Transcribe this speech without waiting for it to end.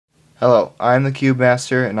Hello, I'm the Cube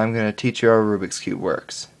Master and I'm going to teach you how a Rubik's Cube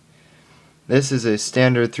works. This is a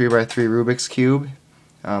standard 3x3 Rubik's Cube.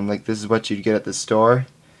 Like this is what you'd get at the store.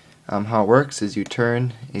 How it works is you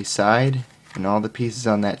turn a side and all the pieces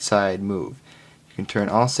on that side move. You can turn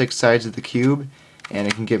all 6 sides of the cube and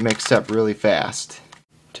it can get mixed up really fast.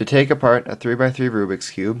 To take apart a 3x3 Rubik's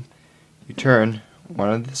Cube, you turn one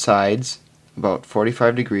of the sides about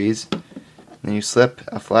 45 degrees, then you slip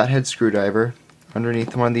a flathead screwdriver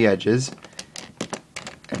underneath one of the edges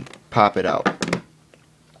and pop it out.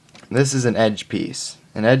 This is an edge piece.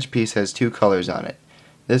 An edge piece has 2 colors on it.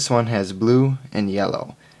 This one has blue and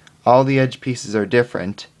yellow. All the edge pieces are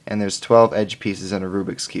different, and there's 12 edge pieces in a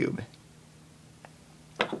Rubik's Cube.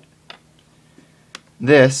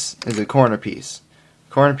 This is a corner piece.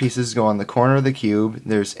 Corner pieces go on the corner of the cube.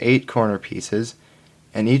 There's 8 corner pieces,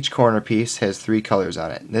 and each corner piece has 3 colors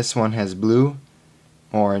on it. This one has blue,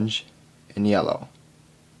 orange, and yellow.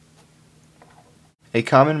 A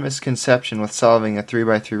common misconception with solving a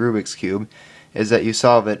 3x3 Rubik's Cube is that you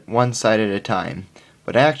solve it one side at a time.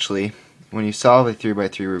 But actually, when you solve a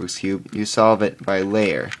 3x3 Rubik's Cube, you solve it by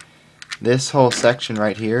layer. This whole section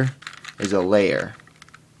right here is a layer.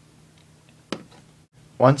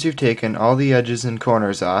 Once you've taken all the edges and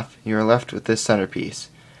corners off, you are left with this centerpiece.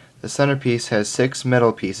 The centerpiece has 6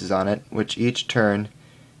 middle pieces on it, which each turn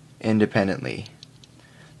independently.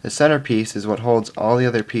 The centerpiece is what holds all the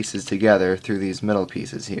other pieces together through these middle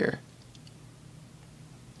pieces here.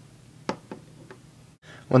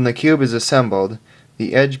 When the cube is assembled,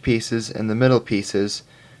 the edge pieces and the middle pieces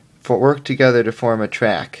work together to form a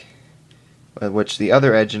track, which the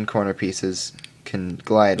other edge and corner pieces can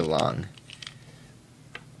glide along.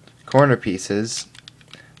 Corner pieces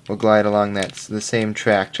will glide along the same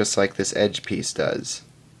track just like this edge piece does.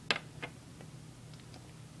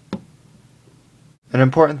 An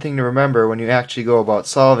important thing to remember when you actually go about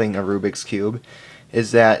solving a Rubik's Cube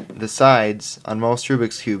is that the sides on most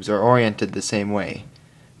Rubik's Cubes are oriented the same way.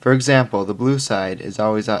 For example, the blue side is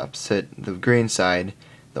always opposite the green side,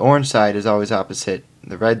 the orange side is always opposite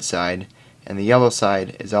the red side, and the yellow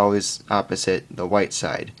side is always opposite the white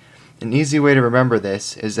side. An easy way to remember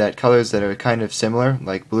this is that colors that are kind of similar,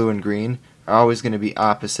 like blue and green, are always going to be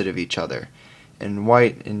opposite of each other. And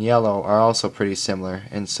white and yellow are also pretty similar,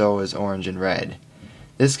 and so is orange and red.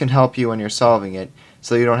 This can help you when you're solving it,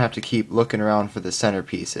 so you don't have to keep looking around for the center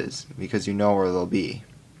pieces, because you know where they'll be.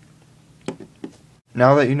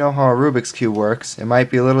 Now that you know how a Rubik's Cube works, it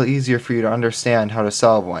might be a little easier for you to understand how to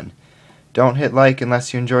solve one. Don't hit like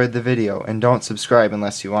unless you enjoyed the video, and don't subscribe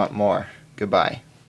unless you want more. Goodbye.